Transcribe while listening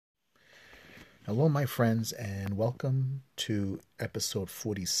Hello, my friends, and welcome to episode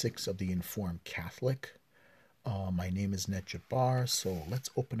 46 of The Informed Catholic. My name is Net Jabbar, so let's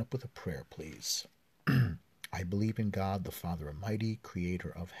open up with a prayer, please. I believe in God, the Father Almighty,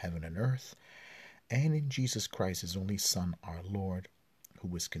 creator of heaven and earth, and in Jesus Christ, his only Son, our Lord, who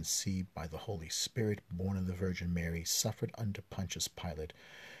was conceived by the Holy Spirit, born of the Virgin Mary, suffered under Pontius Pilate,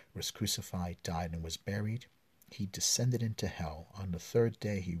 was crucified, died, and was buried. He descended into hell. On the third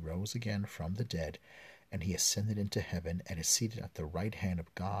day he rose again from the dead, and he ascended into heaven and is seated at the right hand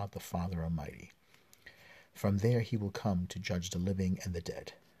of God the Father Almighty. From there he will come to judge the living and the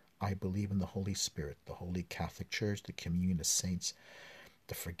dead. I believe in the Holy Spirit, the Holy Catholic Church, the communion of saints,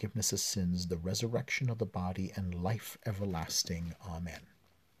 the forgiveness of sins, the resurrection of the body, and life everlasting. Amen.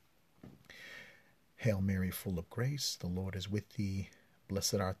 Hail Mary, full of grace, the Lord is with thee.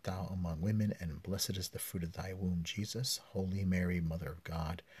 Blessed art thou among women, and blessed is the fruit of thy womb, Jesus. Holy Mary, Mother of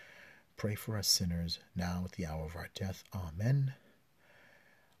God, pray for us sinners, now at the hour of our death. Amen.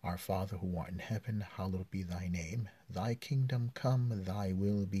 Our Father, who art in heaven, hallowed be thy name. Thy kingdom come, thy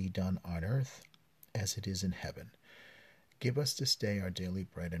will be done on earth as it is in heaven. Give us this day our daily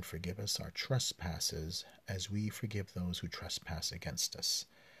bread, and forgive us our trespasses, as we forgive those who trespass against us.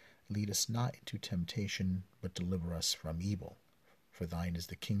 Lead us not into temptation, but deliver us from evil. For thine is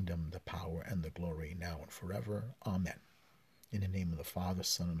the kingdom, the power, and the glory, now and forever. Amen. In the name of the Father,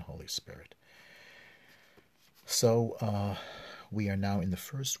 Son, and Holy Spirit. So, we are now in the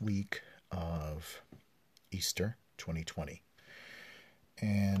first week of Easter 2020.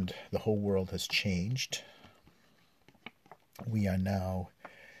 And the whole world has changed. We are now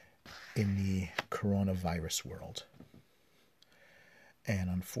in the coronavirus world. And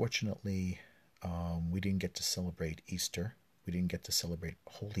unfortunately, we didn't get to celebrate Easter. We didn't get to celebrate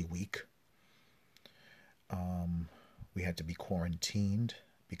Holy Week. We had to be quarantined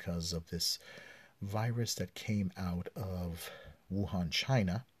because of this virus that came out of Wuhan,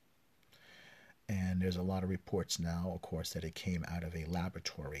 China. And there's a lot of reports now, of course, that it came out of a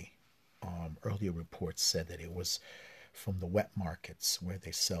laboratory. Earlier reports said that it was from the wet markets where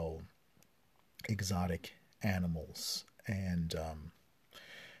they sell exotic animals and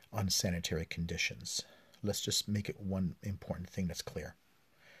unsanitary conditions. Let's just make it one important thing that's clear.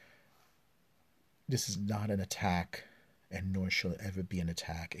 This is not an attack, and nor shall it ever be an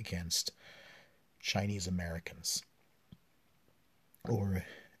attack against Chinese Americans or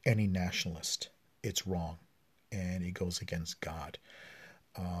any nationalist. It's wrong, and it goes against God.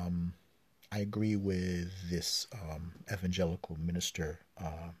 I agree with this evangelical minister,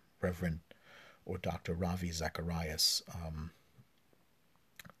 Reverend or Dr. Ravi Zacharias.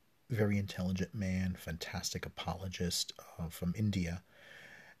 Very intelligent man, fantastic apologist from India.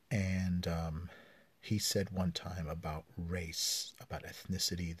 And he said one time about race, about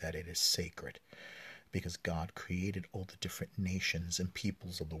ethnicity, that it is sacred because God created all the different nations and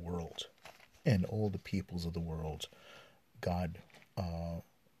peoples of the world. And all the peoples of the world, God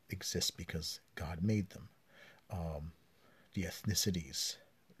exists because God made them. The ethnicities,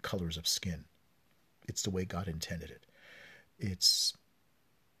 colors of skin, it's the way God intended it. It's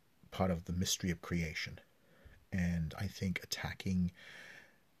part of the mystery of creation. And I think attacking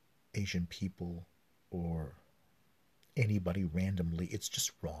Asian people or anybody randomly, it's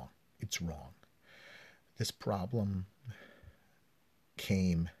just wrong. It's wrong. This problem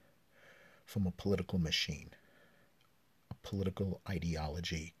came from a political machine, a political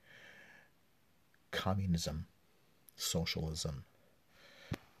ideology, communism, socialism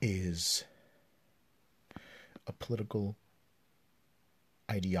is a political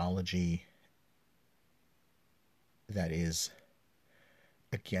ideology that is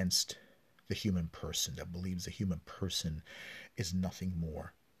against the human person, that believes the human person is nothing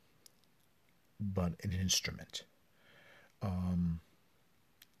more but an instrument,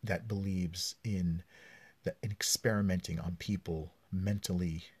 that believes in experimenting on people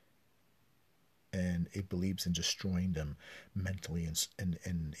mentally, and it believes in destroying them mentally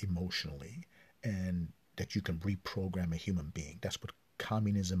and emotionally, and that you can reprogram a human being. That's what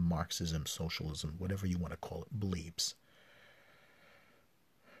communism, Marxism, socialism, whatever you want to call it, believes.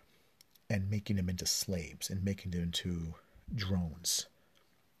 And making them into slaves and making them into drones.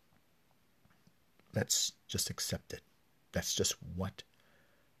 Let's just accept it. That's just what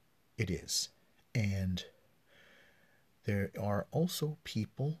it is. And there are also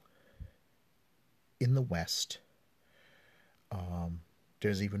people in the West.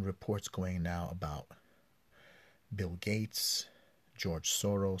 There's even reports going now about Bill Gates, George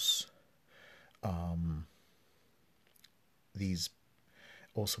Soros, these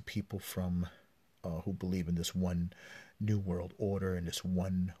also people from who believe in this one new world order and this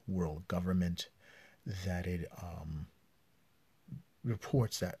one world government that it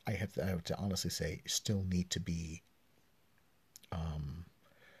reports that I have to honestly say still need to be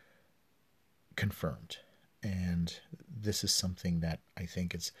confirmed. And this is something that I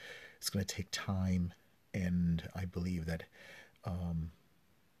think it's going to take time, and I believe that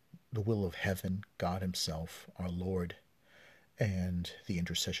the will of heaven, God Himself, our Lord, and the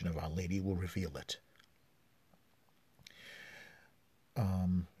intercession of Our Lady will reveal it.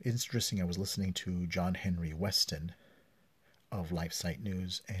 It's interesting. I was listening to John Henry Weston of LifeSite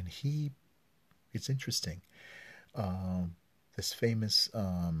News, and it's interesting. This famous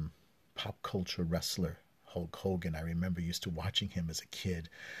pop culture wrestler, Hulk Hogan, I remember used to watching him as a kid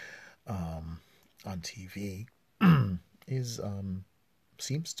on TV, is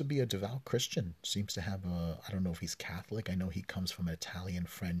seems to be a devout Christian. Seems to have I don't know if he's Catholic. I know he comes from Italian,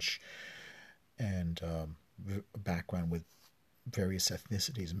 French, and a background with various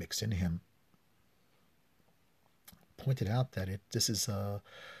ethnicities mixed in him. Pointed out that this is a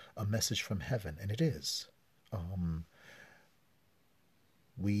message from heaven, and it is.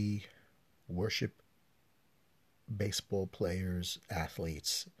 We worship baseball players,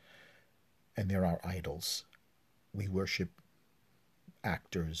 athletes, and they're our idols. We worship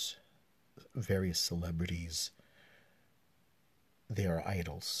actors, various celebrities. They are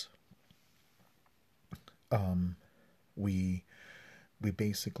idols. We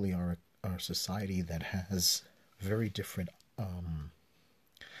basically are a society that has very different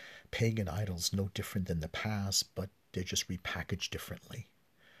pagan idols, no different than the past, but they're just repackaged differently.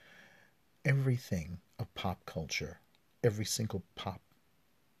 Everything of pop culture, every single pop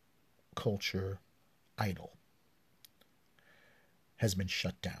culture idol has been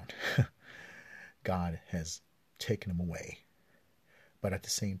shut down. God has taken them away. But at the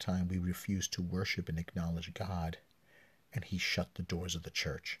same time, we refuse to worship and acknowledge God, and He shut the doors of the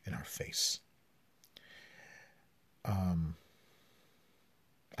church in our face.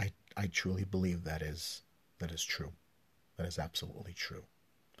 I truly believe that is true. That is absolutely true.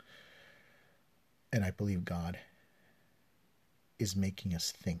 And I believe God is making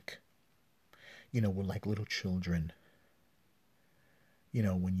us think. We're like little children.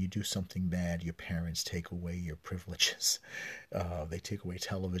 When you do something bad, your parents take away your privileges. They take away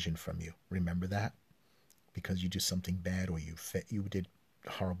television from you. Remember that? Because you do something bad, or you did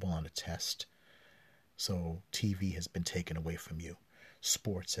horrible on a test. So TV has been taken away from you.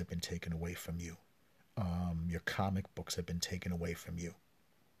 Sports have been taken away from you. Your comic books have been taken away from you.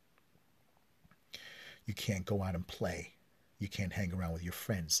 You can't go out and play. You can't hang around with your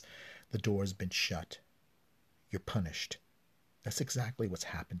friends. The door's been shut. You're punished. That's exactly what's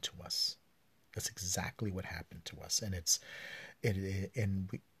happened to us. That's exactly what happened to us. And and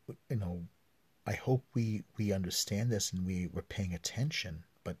we, I hope we understand this and we're paying attention,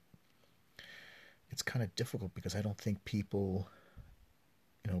 but it's kind of difficult because I don't think people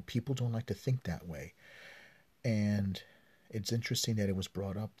don't like to think that way. And it's interesting that it was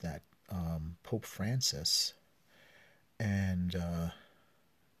brought up that Pope Francis and the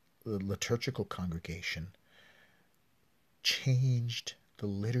liturgical congregation changed the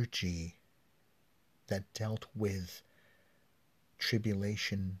liturgy that dealt with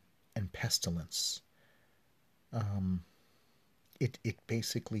tribulation and pestilence. It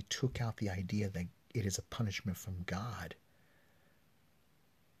basically took out the idea that it is a punishment from God.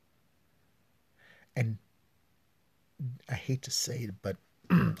 And I hate to say it, but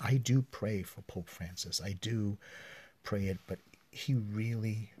I do pray for Pope Francis. I do pray it, but he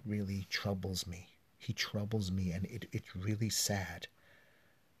really, really troubles me. He troubles me, and it's really sad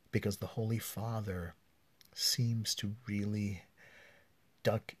because the Holy Father seems to really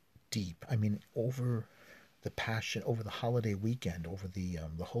duck deep. I mean, over the Passion, over the holiday weekend, over the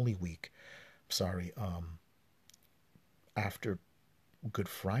Holy Week, after Good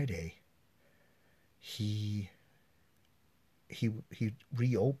Friday, he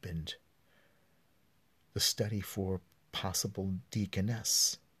reopened the study for possible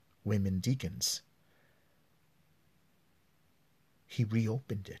deaconess, women deacons. He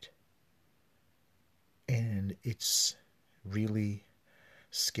reopened it. And it's really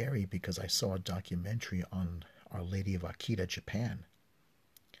scary because I saw a documentary on Our Lady of Akita, Japan.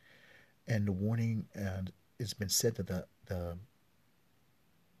 And the warning, and it's been said that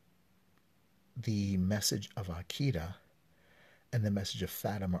the message of Akita and the message of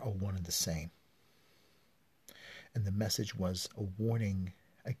Fatima are one and the same. And the message was a warning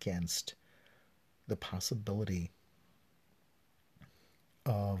against the possibility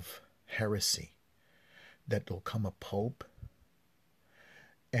of heresy, that there'll come a pope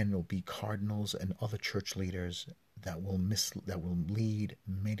and there'll be cardinals and other church leaders that will lead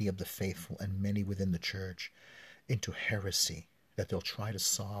many of the faithful and many within the church into heresy, that they'll try to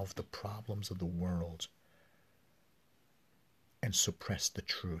solve the problems of the world and suppress the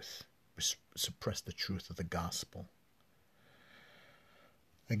truth of the gospel.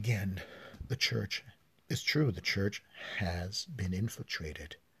 Again, the church is true. The church has been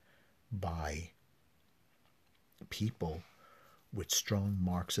infiltrated by people with strong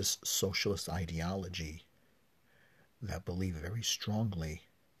Marxist socialist ideology that believe very strongly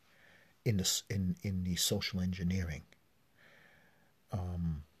in the social engineering.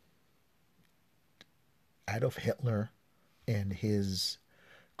 Adolf Hitler and his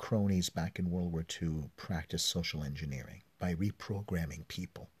cronies back in World War II practiced social engineering by reprogramming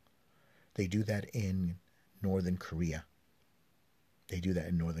people. They do that in Northern Korea. They did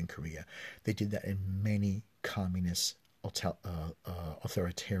that in many communist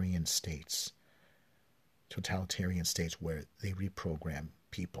authoritarian states, totalitarian states, where they reprogram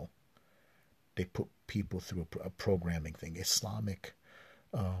people. They put people through a programming thing. Islamic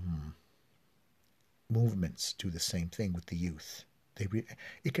movements do the same thing with the youth.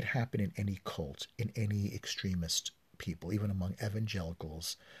 It could happen in any cult, in any extremist people, even among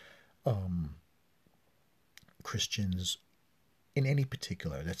evangelicals, Christians, in any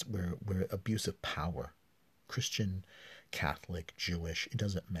particular. That's where abuse of power, Christian, Catholic, Jewish, it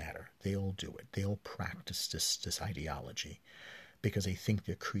doesn't matter. They all do it. They all practice this ideology because they think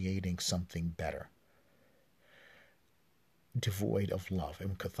they're creating something better, devoid of love.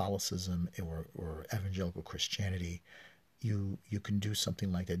 And Catholicism or evangelical Christianity, you can do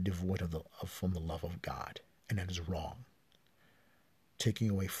something like that, devoid from the love of God, and that is wrong. Taking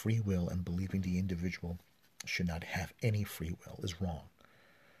away free will and believing the individual should not have any free will is wrong.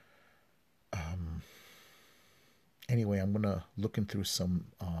 Anyway, I'm going to looking through some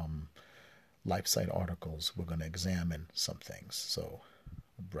LifeSite articles. We're going to examine some things. So,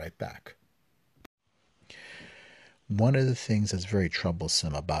 I'll be right back. One of the things that's very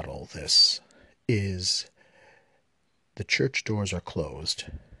troublesome about all this is the church doors are closed,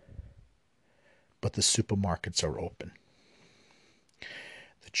 but the supermarkets are open.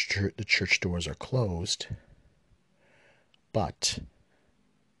 The church doors are closed, but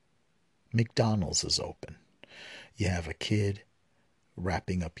McDonald's is open. You have a kid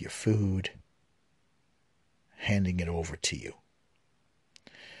wrapping up your food, handing it over to you.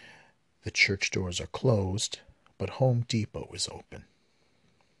 The church doors are closed, but Home Depot is open.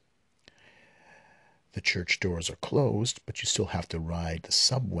 The church doors are closed, but you still have to ride the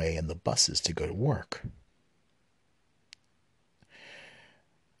subway and the buses to go to work.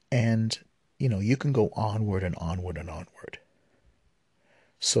 And, you can go onward and onward and onward.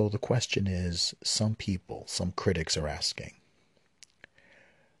 So the question is, some critics are asking,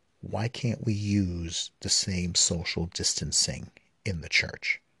 why can't we use the same social distancing in the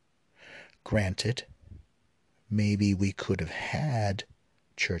church? Granted, maybe we could have had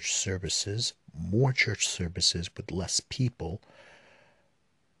more church services with less people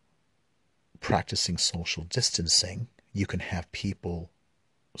practicing social distancing. You can have people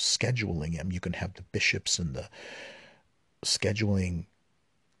scheduling them. You can have the bishops and the scheduling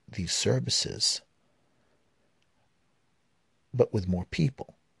these services, but with more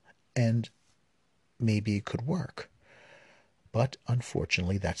people. And maybe it could work. But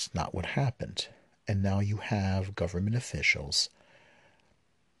unfortunately, that's not what happened. And now you have government officials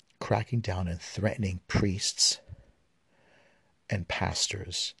cracking down and threatening priests and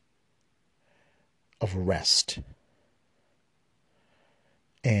pastors of arrest.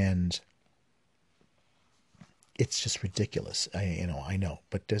 And it's just ridiculous. I know,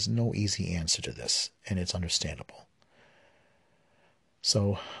 but there's no easy answer to this, and it's understandable.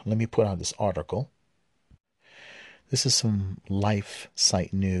 So let me put out this article. This is some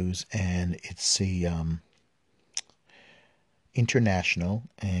LifeSite news, and it's the international,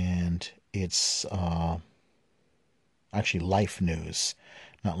 and it's actually Life News,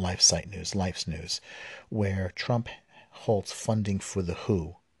 not LifeSite news, Life's news, where Trump halts funding for the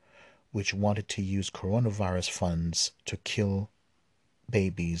WHO, which wanted to use coronavirus funds to kill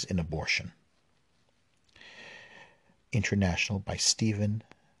babies in abortion. International by Stephen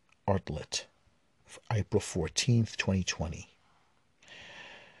Artlett, April 14th, 2020.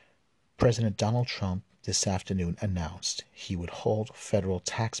 President Donald Trump this afternoon announced he would halt federal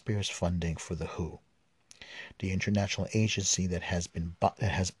taxpayers' funding for the WHO, the international agency that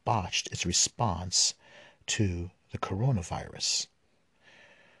has botched its response to the coronavirus.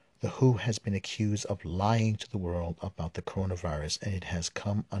 The WHO has been accused of lying to the world about the coronavirus, and it has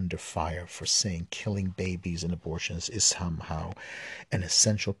come under fire for saying killing babies and abortions is somehow an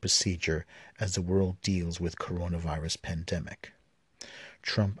essential procedure as the world deals with coronavirus pandemic.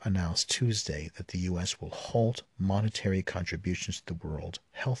 Trump announced Tuesday that the U.S. will halt monetary contributions to the World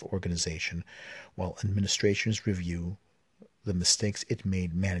Health Organization while administrations review the mistakes it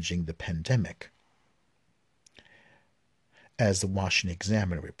made managing the pandemic. As the Washington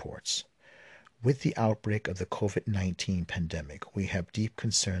Examiner reports, with the outbreak of the COVID-19 pandemic, we have deep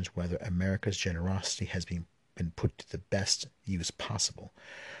concerns whether America's generosity has been put to the best use possible,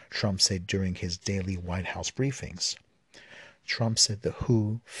 Trump said during his daily White House briefings. Trump said the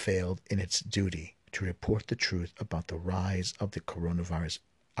WHO failed in its duty to report the truth about the rise of the coronavirus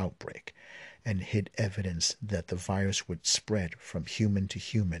outbreak and hid evidence that the virus would spread from human to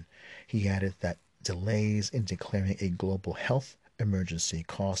human. He added that delays in declaring a global health emergency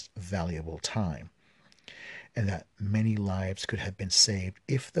cost valuable time, and that many lives could have been saved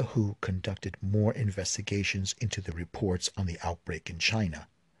if the WHO conducted more investigations into the reports on the outbreak in China.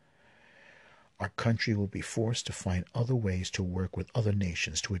 Our country will be forced to find other ways to work with other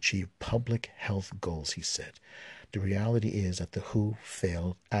nations to achieve public health goals, he said. The reality is that the WHO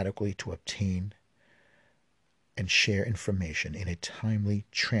failed adequately to obtain and share information in a timely,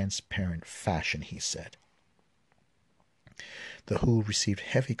 transparent fashion, he said. The WHO received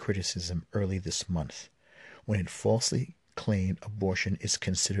heavy criticism early this month when it falsely claimed abortion is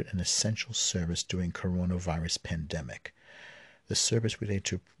considered an essential service during coronavirus pandemic. The service related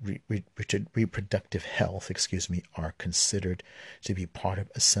to reproductive health, are considered to be part of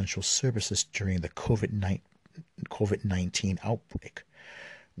essential services during the COVID-19 outbreak.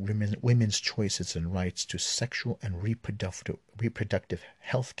 Women's choices and rights to sexual and reproductive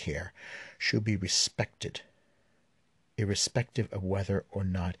health care should be respected, irrespective of whether or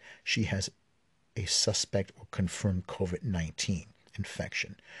not she has a suspect or confirmed COVID-19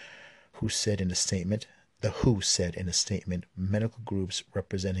 infection, The WHO said in a statement, medical groups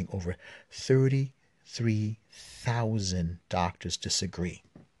representing over 33,000 doctors disagree.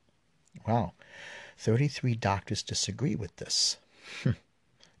 Wow, 33 doctors disagree with this.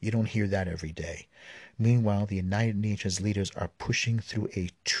 You don't hear that every day. Meanwhile, the United Nations leaders are pushing through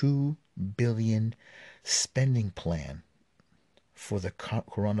a $2 billion spending plan for the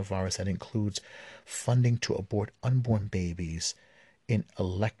coronavirus that includes funding to abort unborn babies in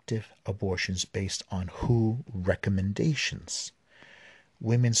elective abortions based on WHO recommendations.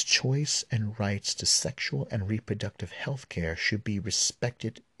 Women's choice and rights to sexual and reproductive health care should be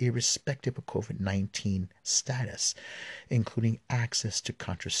respected irrespective of COVID-19 status, including access to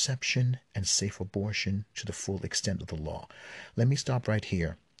contraception and safe abortion to the full extent of the law. Let me stop right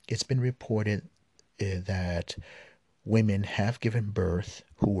here. It's been reported that women have given birth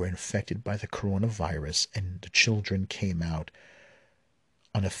who were infected by the coronavirus, and the children came out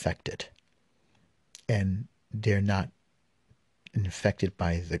unaffected, and they're not infected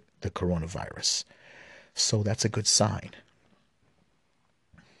by the coronavirus. So that's a good sign.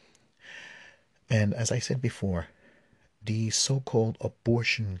 And as I said before, the so-called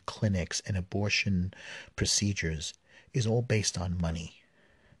abortion clinics and abortion procedures is all based on money.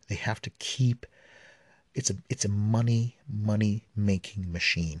 They have to keep, it's a money making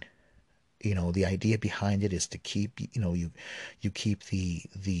machine. The idea behind it is to keep, you keep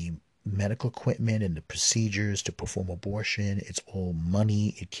the medical equipment and the procedures to perform abortion. It's all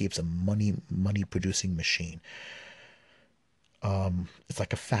money. It keeps a money producing machine. It's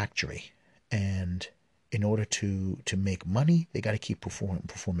like a factory, and in order to make money, they got to keep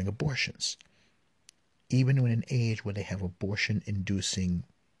performing abortions. Even in an age where they have abortion inducing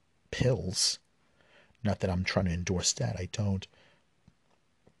pills, not that I'm trying to endorse that, I don't.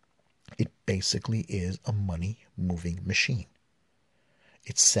 It basically is a money-moving machine.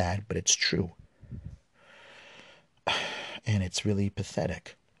 It's sad, but it's true. And it's really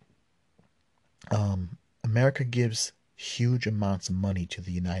pathetic. America gives huge amounts of money to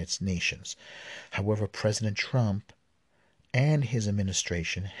the United Nations. However, President Trump and his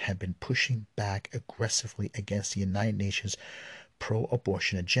administration have been pushing back aggressively against the United Nations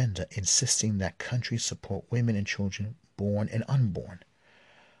pro-abortion agenda, insisting that countries support women and children born and unborn.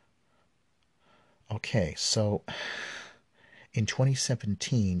 Okay, so in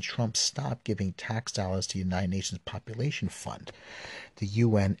 2017, Trump stopped giving tax dollars to the United Nations Population Fund, the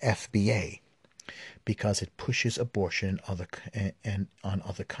UNFPA, because it pushes abortion on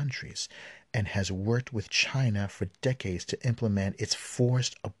other countries, and has worked with China for decades to implement its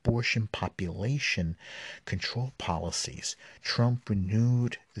forced abortion population control policies. Trump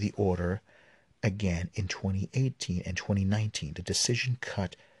renewed the order again in 2018 and 2019. The decision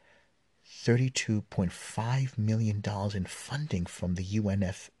cut $32.5 million in funding from the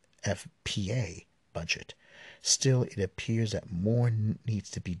UNFPA budget. Still, it appears that more needs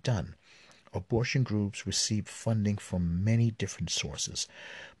to be done. Abortion groups receive funding from many different sources,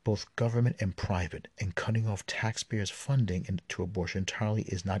 both government and private, and cutting off taxpayers' funding to abortion entirely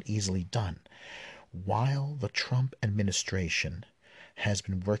is not easily done. While the Trump administration has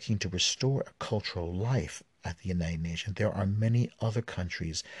been working to restore a cultural life at the United Nations, there are many other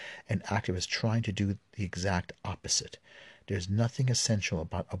countries and activists trying to do the exact opposite. There's nothing essential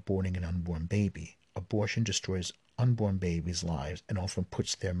about aborting an unborn baby. Abortion destroys unborn babies' lives and often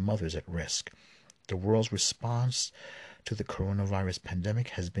puts their mothers at risk. The world's response to the coronavirus pandemic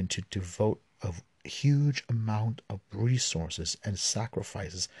has been to devote a huge amount of resources and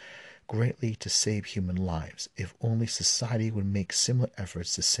sacrifices greatly to save human lives. If only society would make similar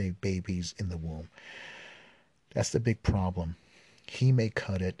efforts to save babies in the womb. That's the big problem. He may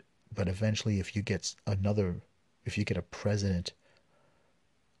cut it, but eventually if you get a president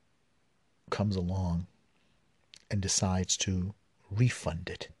comes along and decides to refund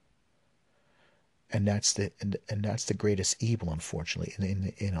it, and that's the greatest evil, unfortunately.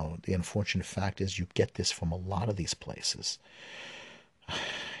 And the unfortunate fact is you get this from a lot of these places.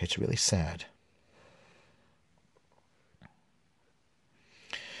 It's really sad.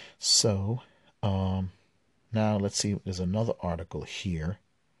 So now let's see, there's another article here.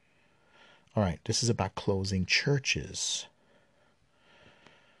 All right, this is about closing churches.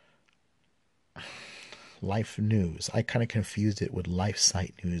 Life News. I kind of confused it with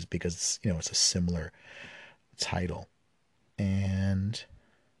LifeSite News because, it's a similar title. And,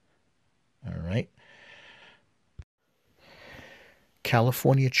 all right.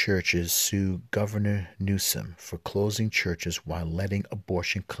 California churches sue Governor Newsom for closing churches while letting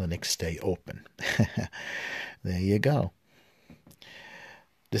abortion clinics stay open. There you go.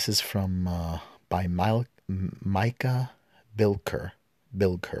 This is from by Micah Bilker.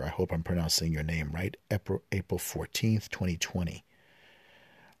 I hope I'm pronouncing your name right. April 14th, 2020.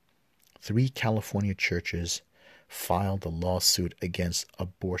 3 California churches filed a lawsuit against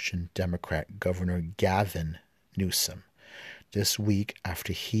abortion Democrat Governor Gavin Newsom this week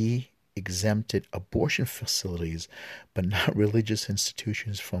after he exempted abortion facilities but not religious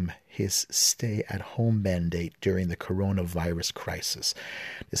institutions from his stay-at-home mandate during the coronavirus crisis.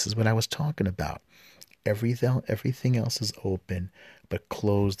 This is what I was talking about. Everything else is open, but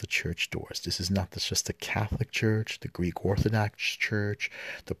close the church doors. This is not just the Catholic Church, the Greek Orthodox Church,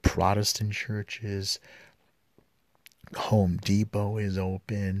 the Protestant churches. Home Depot is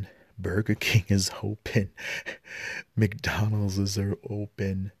open. Burger King is open. McDonald's are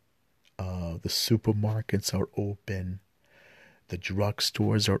open. The supermarkets are open. The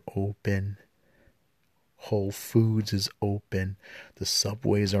drugstores are open. Whole Foods is open. The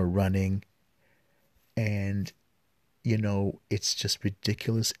subways are running. And, it's just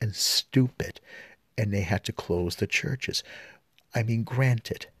ridiculous and stupid. And they had to close the churches. I mean,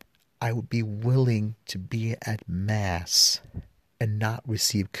 granted, I would be willing to be at Mass and not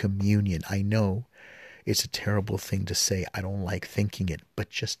receive communion. I know it's a terrible thing to say. I don't like thinking it. But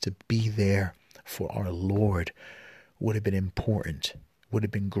just to be there for our Lord would have been important. Would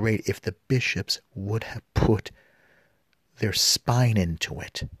have been great if the bishops would have put their spine into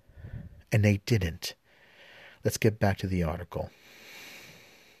it. And they didn't. Let's get back to the article.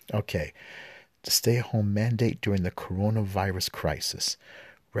 Okay. The stay-at-home mandate during the coronavirus crisis,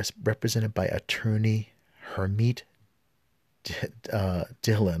 represented by attorney Hermeet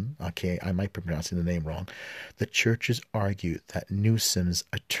Dillon. Okay, I might be pronouncing the name wrong. The churches argued that Newsom's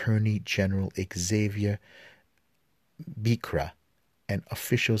Attorney General Xavier Becerra and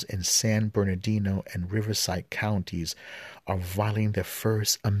officials in San Bernardino and Riverside counties are violating their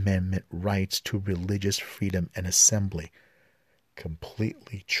First Amendment rights to religious freedom and assembly.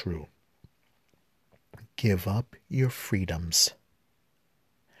 Completely true. Give up your freedoms,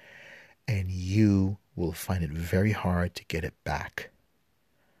 and you will find it very hard to get it back.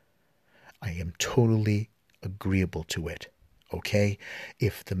 I am totally agreeable to it. Okay?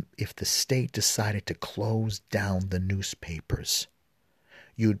 If the state decided to close down the newspapers,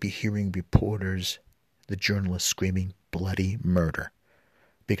 you would be hearing reporters, the journalists screaming bloody murder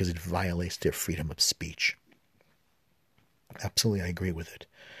because it violates their freedom of speech. Absolutely, I agree with it.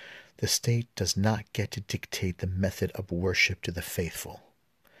 The state does not get to dictate the method of worship to the faithful.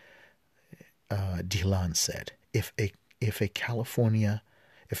 Dillon said, if a Californian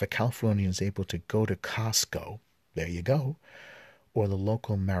is able to go to Costco, there you go, or the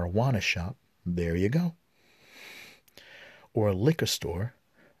local marijuana shop, there you go, or a liquor store,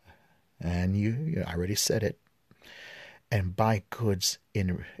 and I already said it, and buy goods in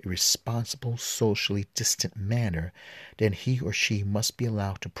a responsible, socially distant manner, then he or she must be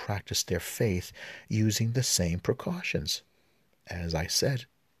allowed to practice their faith using the same precautions. As I said,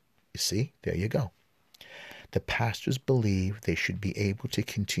 you see, there you go. The pastors believe they should be able to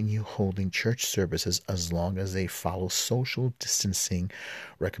continue holding church services as long as they follow social distancing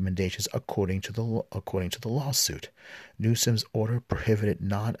recommendations according to the lawsuit. Newsom's order prohibited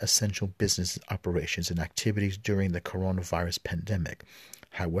non-essential business operations and activities during the coronavirus pandemic.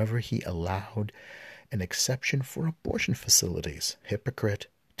 However, he allowed an exception for abortion facilities. Hypocrite.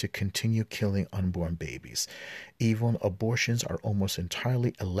 To continue killing unborn babies. Even abortions are almost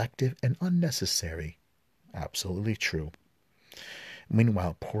entirely elective and unnecessary. Absolutely true.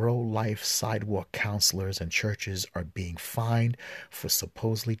 Meanwhile, pro-life sidewalk counselors and churches are being fined for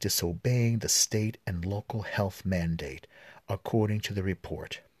supposedly disobeying the state and local health mandate, according to the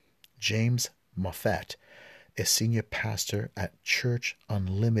report. James Moffett, a senior pastor at Church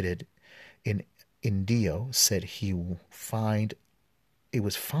Unlimited in Indio, said he was fined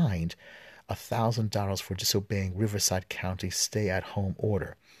 $1,000 for disobeying Riverside County's stay-at-home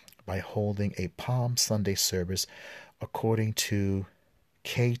order by holding a Palm Sunday service, according to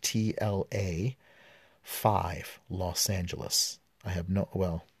KTLA 5 Los Angeles. I'm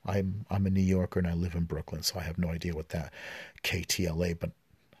a New Yorker and I live in Brooklyn, so I have no idea what that KTLA, but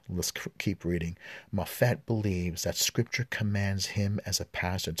let's keep reading. Moffett believes that Scripture commands him as a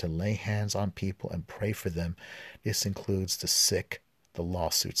pastor to lay hands on people and pray for them. This includes the sick, the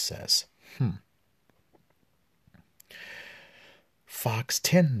lawsuit says. Fox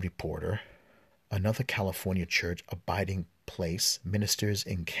 10 reporter, another California church, Abiding Place Ministers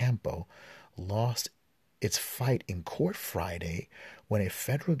in Campo, lost its fight in court Friday when a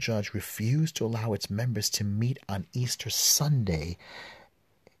federal judge refused to allow its members to meet on Easter Sunday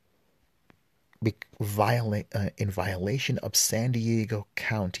in violation of San Diego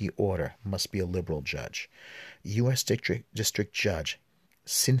County order. Must be a liberal judge. U.S. District Judge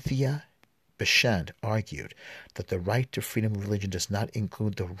Cynthia Beshant argued that the right to freedom of religion does not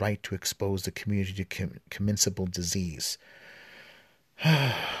include the right to expose the community to commensable disease.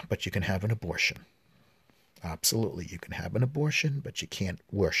 But you can have an abortion. Absolutely, you can have an abortion, but you can't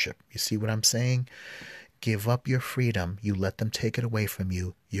worship. You see what I'm saying? Give up your freedom. You let them take it away from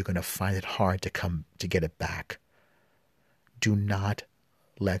you. You're going to find it hard to get it back. Do not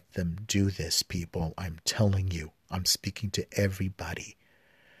let them do this, people. I'm telling you. I'm speaking to everybody.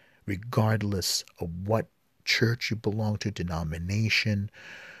 Regardless of what church you belong to, denomination,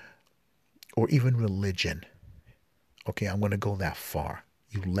 or even religion. Okay, I'm going to go that far.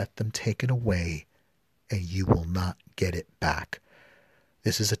 You let them take it away, and you will not get it back.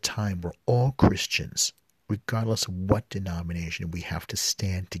 This is a time where all Christians, regardless of what denomination, we have to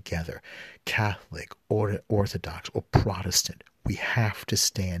stand together. Catholic, or Orthodox, or Protestant, we have to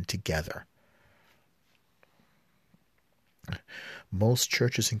stand together. Most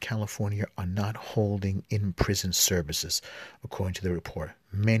churches in California are not holding in-prison services, according to the report.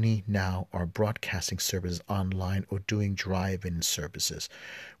 Many now are broadcasting services online or doing drive-in services,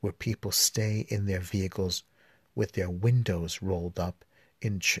 where people stay in their vehicles with their windows rolled up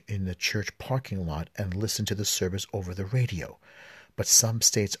in the church parking lot and listen to the service over the radio. But some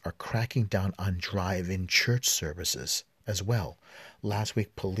states are cracking down on drive-in church services as well. Last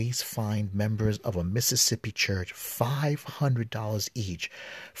week, police fined members of a Mississippi church $500 each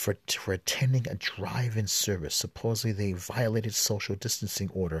for attending a drive-in service. Supposedly, they violated social distancing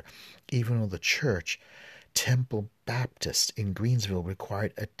order, even though the church, Temple Baptist in Greensville,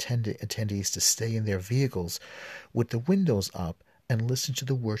 required attendees to stay in their vehicles with the windows up and listen to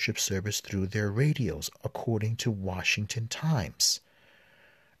the worship service through their radios, according to Washington Times.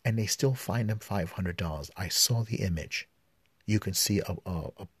 And they still fined them $500. I saw the image. You can see a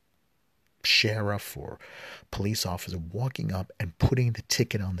sheriff or police officer walking up and putting the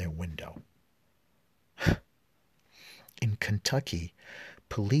ticket on their window. In Kentucky,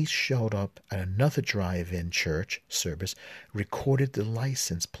 police showed up at another drive-in church service, recorded the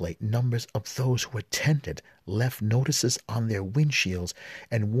license plate numbers of those who attended, left notices on their windshields,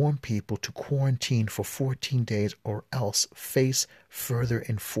 and warned people to quarantine for 14 days or else face further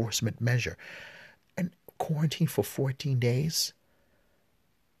enforcement measure. And quarantine for 14 days?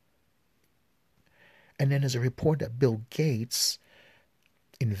 And then there's a report that Bill Gates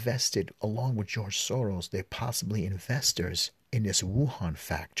invested, along with George Soros, they're possibly investors in this Wuhan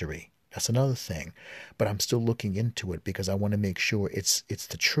factory. That's another thing. But I'm still looking into it because I want to make sure it's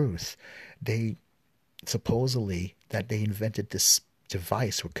the truth. They supposedly that they invented this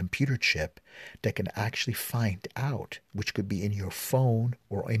device or computer chip that can actually find out, which could be in your phone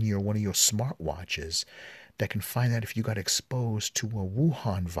or in one of your smartwatches, that can find out if you got exposed to a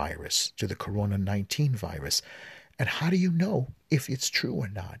Wuhan virus, to the Corona-19 virus. And how do you know if it's true or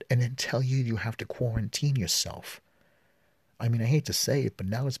not? And then tell you you have to quarantine yourself. I mean, I hate to say it, but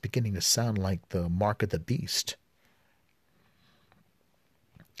now it's beginning to sound like the mark of the beast.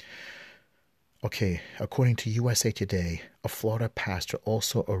 Okay, according to USA Today, a Florida pastor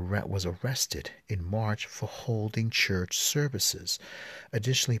also was arrested in March for holding church services.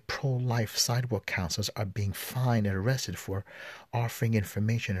 Additionally, pro-life sidewalk counselors are being fined and arrested for offering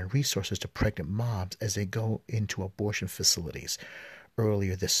information and resources to pregnant moms as they go into abortion facilities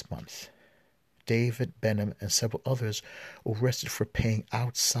earlier this month. David Benham and several others were arrested for praying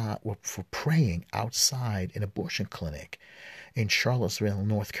outside an abortion clinic in Charlottesville,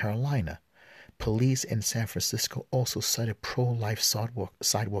 North Carolina. Police in San Francisco also cited pro-life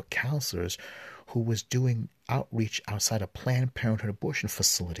sidewalk counselors who was doing outreach outside a Planned Parenthood abortion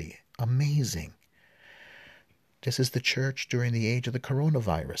facility. Amazing. This is the church during the age of the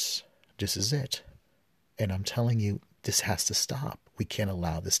coronavirus. This is it. And I'm telling you, this has to stop. We can't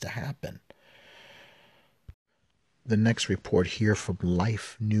allow this to happen. The next report here from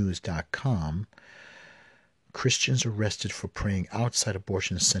lifenews.com. Christians arrested for praying outside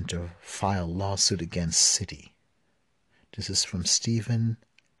abortion center file lawsuit against city. This is from Stephen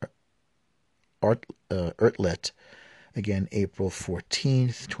Ertlet, again, April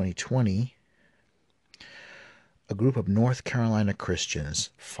 14th, 2020. A group of North Carolina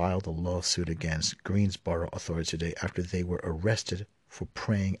Christians filed a lawsuit against Greensboro authorities today after they were arrested for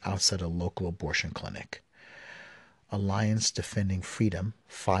praying outside a local abortion clinic. Alliance Defending Freedom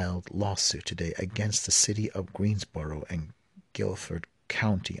filed lawsuit today against the city of Greensboro and Guilford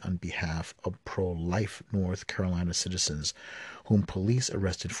County on behalf of pro-life North Carolina citizens whom police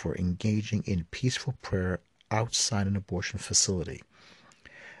arrested for engaging in peaceful prayer outside an abortion facility.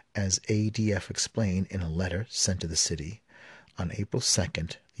 As ADF explained in a letter sent to the city on April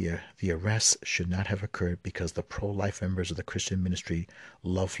 2nd, the arrests should not have occurred because the pro-life members of the Christian ministry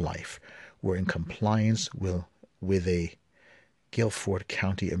Love Life were in compliance with a Guilford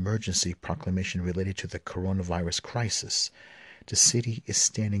County emergency proclamation related to the coronavirus crisis. The city is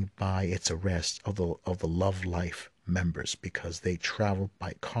standing by its arrest of the Love Life members because they traveled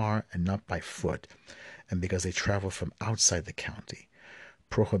by car and not by foot, and because they traveled from outside the county.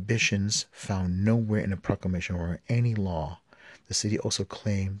 Prohibitions found nowhere in the proclamation or any law. The city also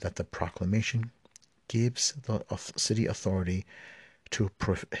claimed that the proclamation gives the city authority to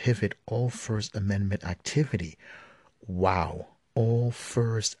prohibit all First Amendment activity. Wow, all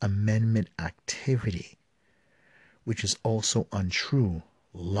First Amendment activity, which is also untrue.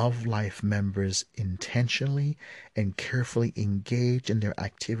 Love Life members intentionally and carefully engage in their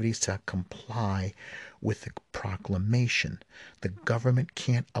activities to comply with the proclamation. The government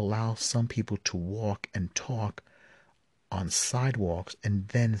can't allow some people to walk and talk on sidewalks and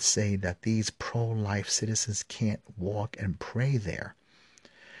then say that these pro-life citizens can't walk and pray there.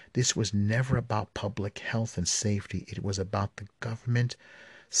 This was never about public health and safety. It was about the government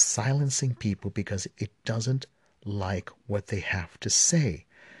silencing people because it doesn't like what they have to say,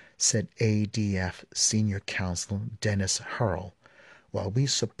 said ADF Senior Counsel Dennis Hurl. While we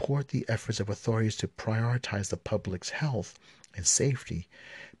support the efforts of authorities to prioritize the public's health and safety,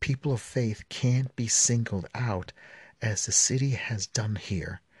 people of faith can't be singled out as the city has done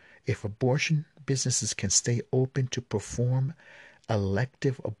here. If abortion businesses can stay open to perform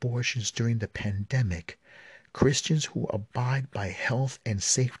elective abortions during the pandemic, Christians who abide by health and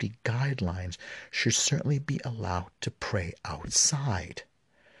safety guidelines should certainly be allowed to pray outside.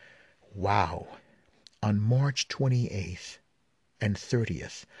 Wow. On March 28th and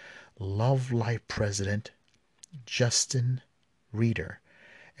 30th, Love Life President Justin Reeder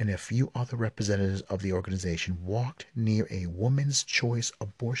and a few other representatives of the organization walked near a woman's choice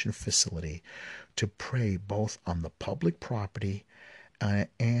abortion facility to pray both on the public property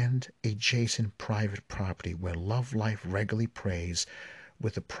and adjacent private property where Love Life regularly prays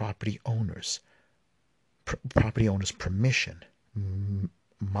with the property owner's permission.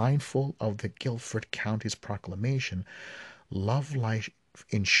 Mindful of the Guilford County's proclamation, Love Life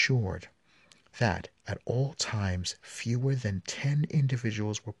ensured that at all times fewer than 10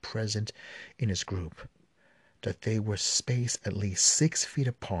 individuals were present in its group, that they were spaced at least 6 feet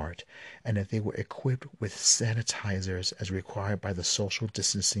apart, and that they were equipped with sanitizers as required by the social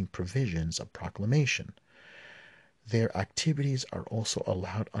distancing provisions of proclamation. Their activities are also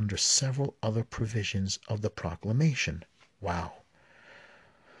allowed under several other provisions of the proclamation. Wow.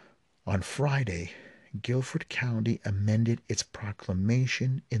 On Friday, Guilford County amended its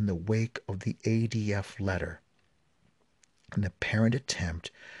proclamation in the wake of the ADF letter, an apparent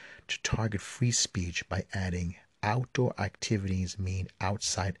attempt to target free speech by adding outdoor activities mean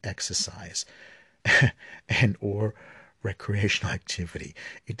outside exercise and or recreational activity.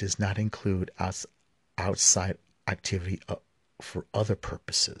 It does not include outside activity for other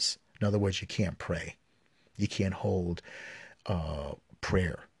purposes. In other words, you can't pray. You can't hold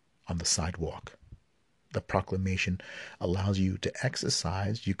prayer on the sidewalk. The proclamation allows you to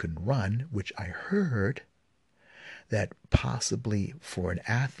exercise. You can run, which I heard that possibly for an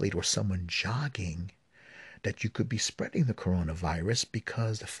athlete or someone jogging, that you could be spreading the coronavirus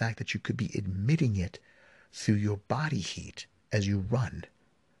because the fact that you could be emitting it through your body heat as you run.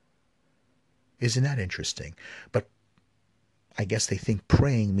 Isn't that interesting? But I guess they think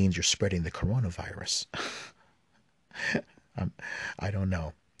praying means you're spreading the coronavirus. I don't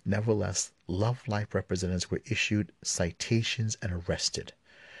know. Nevertheless, Love Life representatives were issued citations and arrested.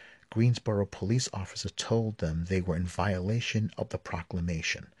 Greensboro police officer told them they were in violation of the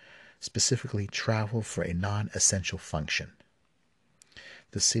proclamation, specifically travel for a non-essential function.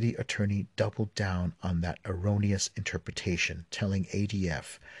 The city attorney doubled down on that erroneous interpretation, telling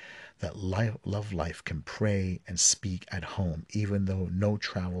ADF that Love Life can pray and speak at home, even though no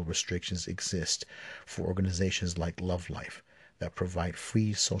travel restrictions exist for organizations like Love Life that provide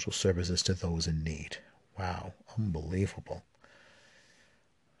free social services to those in need. Wow, unbelievable.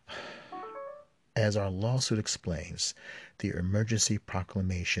 As our lawsuit explains, the emergency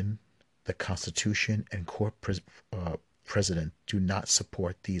proclamation, the Constitution, and court president do not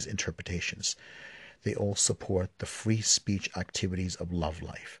support these interpretations. They all support the free speech activities of Love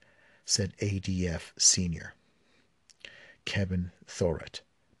Life, said ADF Senior Kevin Thorett,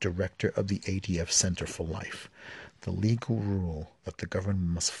 director of the ADF Center for Life. The legal rule that the government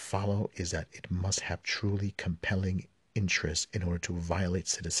must follow is that it must have truly compelling interest in order to violate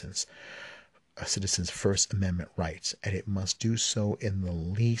citizens' First Amendment rights, and it must do so in the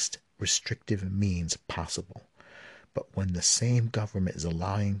least restrictive means possible. But when the same government is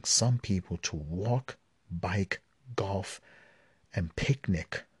allowing some people to walk, bike, golf, and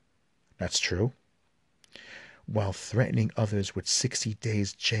picnic, that's true, while threatening others with 60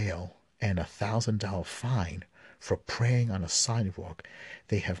 days jail and a $1,000 fine for praying on a sidewalk,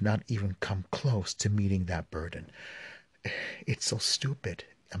 they have not even come close to meeting that burden. It's so stupid.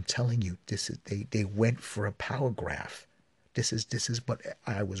 I'm telling you, they went for a power grab. This is what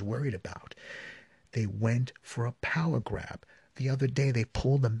I was worried about. They went for a power grab. The other day they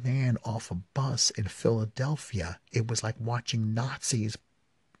pulled a man off a bus in Philadelphia. It was like watching Nazis,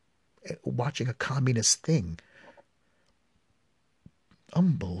 watching a communist thing.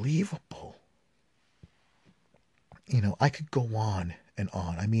 Unbelievable. I could go on and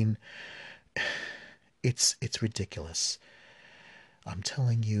on. I mean, it's ridiculous. I'm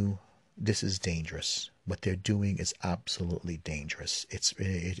telling you, this is dangerous. What they're doing is absolutely dangerous. It's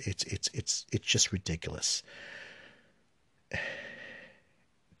just ridiculous.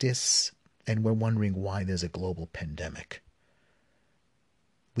 And we're wondering why there's a global pandemic.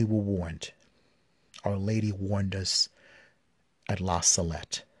 We were warned. Our Lady warned us at La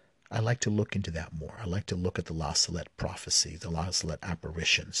Salette. I like to look into that more. I like to look at the La Salette prophecy, the La Salette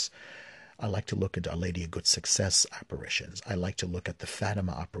apparitions. I like to look at Our Lady of Good Success apparitions. I like to look at the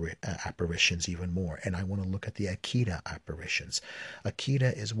Fatima apparitions even more. And I want to look at the Akita apparitions.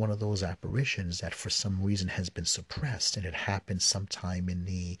 Akita is one of those apparitions that for some reason has been suppressed. And it happened sometime in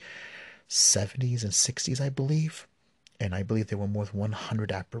the 70s and 60s, I believe. And I believe there were more than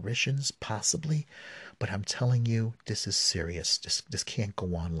 100 apparitions, possibly. But I'm telling you, this is serious. This can't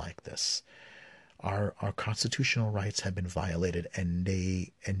go on like this. Our constitutional rights have been violated, and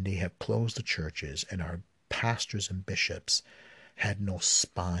they have closed the churches, and our pastors and bishops had no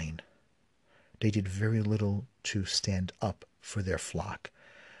spine. They did very little to stand up for their flock,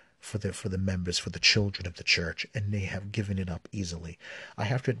 for the members, for the children of the church, and they have given it up easily. I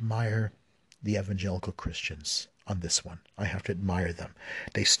have to admire the evangelical Christians on this one. I have to admire them.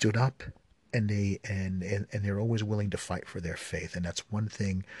 They stood up, and they're always willing to fight for their faith, and that's one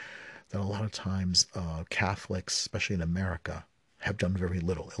thing that a lot of times Catholics, especially in America, have done very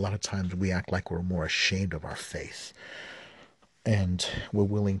little. A lot of times we act like we're more ashamed of our faith, and we're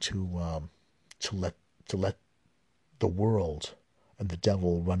willing to let the world and the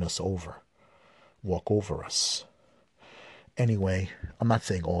devil run us over, walk over us. Anyway, I'm not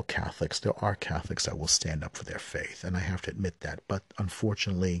saying all Catholics. There are Catholics that will stand up for their faith, and I have to admit that. But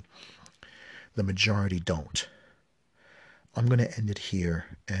unfortunately, the majority don't. I'm going to end it here,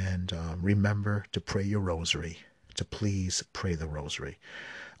 and remember to pray your rosary, to please pray the rosary.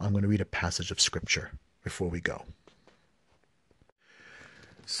 I'm going to read a passage of scripture before we go.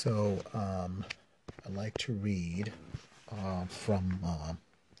 So I'd like to read from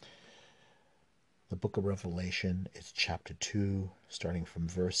The book of Revelation is chapter 2, starting from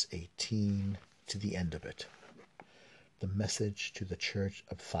verse 18 to the end of it. The message to the church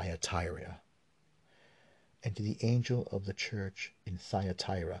of Thyatira. And to the angel of the church in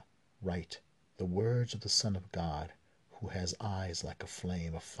Thyatira write the words of the Son of God, who has eyes like a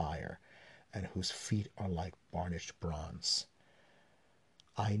flame of fire, and whose feet are like burnished bronze.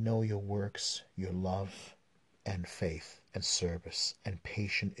 I know your works, your love and faith and service and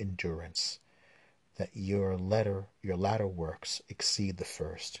patient endurance, that your latter works exceed the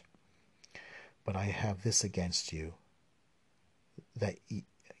first. But I have this against you, that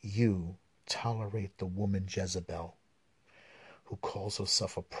you tolerate the woman Jezebel, who calls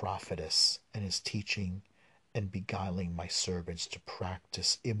herself a prophetess and is teaching and beguiling my servants to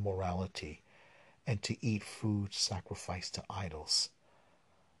practice immorality and to eat food sacrificed to idols.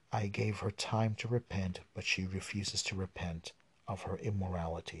 I gave her time to repent, but she refuses to repent of her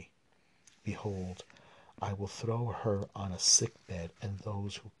immorality. Behold, I will throw her on a sick bed, and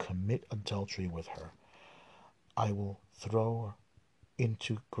those who commit adultery with her I will throw her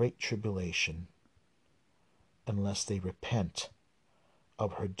into great tribulation, unless they repent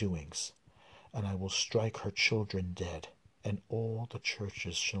of her doings. And I will strike her children dead, and all the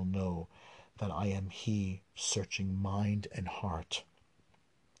churches shall know that I am he, searching mind and heart.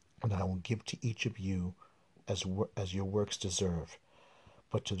 And I will give to each of you as your works deserve.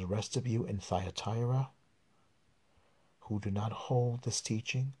 But to the rest of you in Thyatira, who do not hold this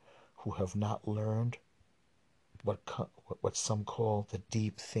teaching, who have not learned what some call the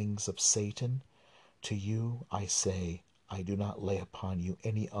deep things of Satan, to you I say, I do not lay upon you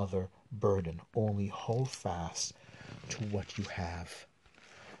any other burden, only hold fast to what you have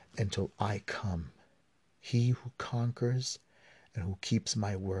until I come. He who conquers and who keeps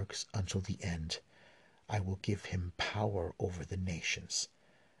my works until the end, I will give him power over the nations,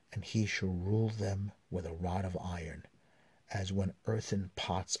 and he shall rule them with a rod of iron, as when earthen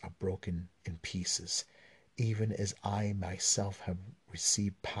pots are broken in pieces, even as I myself have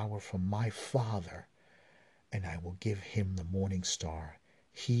received power from my Father, and I will give him the morning star.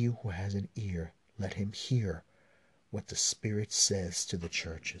 He who has an ear, let him hear what the Spirit says to the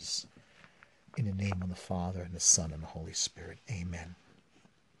churches. In the name of the Father, and the Son, and the Holy Spirit. Amen.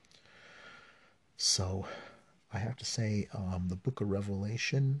 So, I have to say, the book of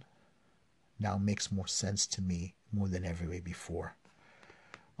Revelation now makes more sense to me more than ever before.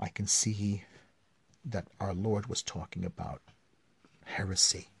 I can see that our Lord was talking about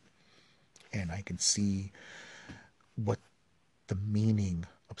heresy, and I can see what the meaning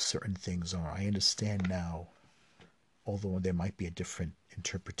of certain things are. I understand now, although there might be a different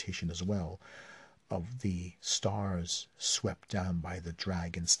interpretation as well, of the stars swept down by the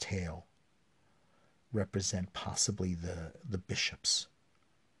dragon's tail represent possibly the bishops,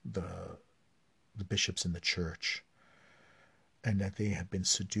 the bishops in the church, and that they have been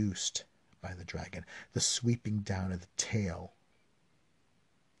seduced by the dragon. The sweeping down of the tail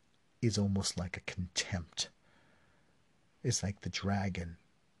is almost like a contempt. It's like the dragon,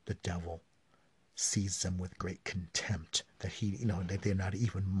 the devil, sees them with great contempt, that that they're not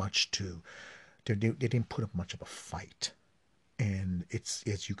even much to. They didn't put up much of a fight, and it's,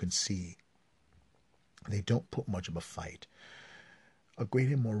 as you can see, they don't put much of a fight. A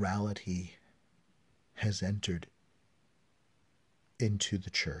great immorality has entered into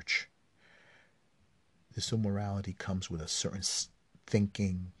the church. This immorality comes with a certain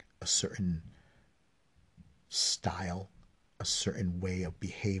thinking, a certain style, a certain way of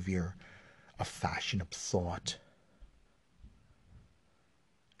behavior, a fashion of thought,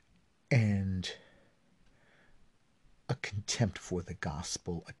 and a contempt for the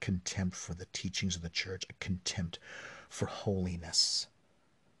gospel, a contempt for the teachings of the church, a contempt for holiness.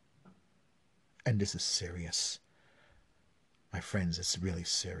 And this is serious. My friends, it's really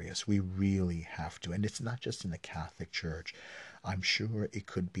serious. We really have to. And it's not just in the Catholic Church. I'm sure it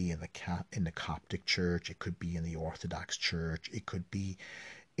could be in the Coptic Church. It could be in the Orthodox Church. It could be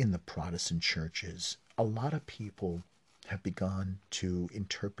in the Protestant churches. A lot of people have begun to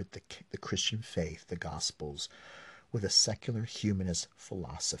interpret the Christian faith, the Gospels, with a secular humanist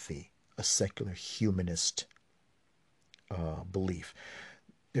philosophy, a secular humanist belief.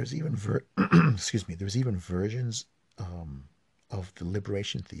 There's even there's even versions of the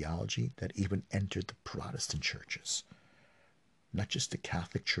liberation theology that even entered the Protestant churches, not just the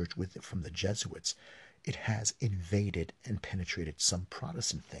Catholic Church from the Jesuits. It has invaded and penetrated some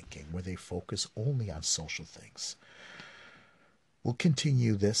Protestant thinking where they focus only on social things. We'll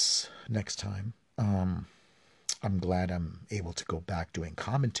continue this next time. I'm glad I'm able to go back doing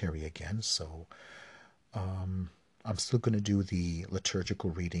commentary again, so I'm still going to do the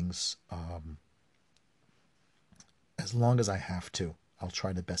liturgical readings as long as I have to. I'll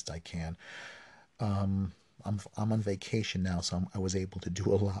try the best I can. I'm on vacation now, so I was able to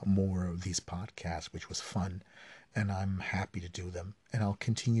do a lot more of these podcasts, which was fun, and I'm happy to do them, and I'll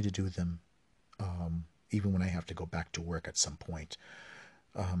continue to do them, even when I have to go back to work at some point.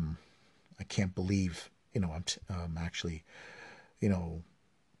 I can't believe, I'm actually, you know,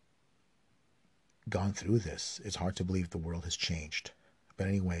 gone through this. It's hard to believe the world has changed. But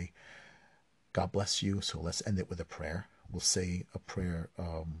anyway, God bless you. So let's end it with a prayer. We'll say a prayer,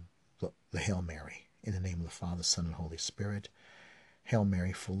 the Hail Mary, in the name of the Father, Son, and Holy Spirit. Hail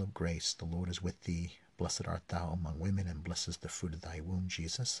Mary, full of grace, the Lord is with thee. Blessed art thou among women, and blessed is the fruit of thy womb,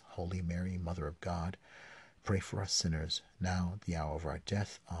 Jesus. Holy Mary, Mother of God, pray for us sinners, now at the hour of our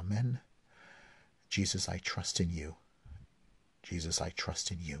death. Amen. Jesus, I trust in you. Jesus, I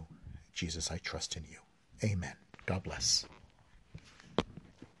trust in you. Jesus, I trust in you. Amen. God bless.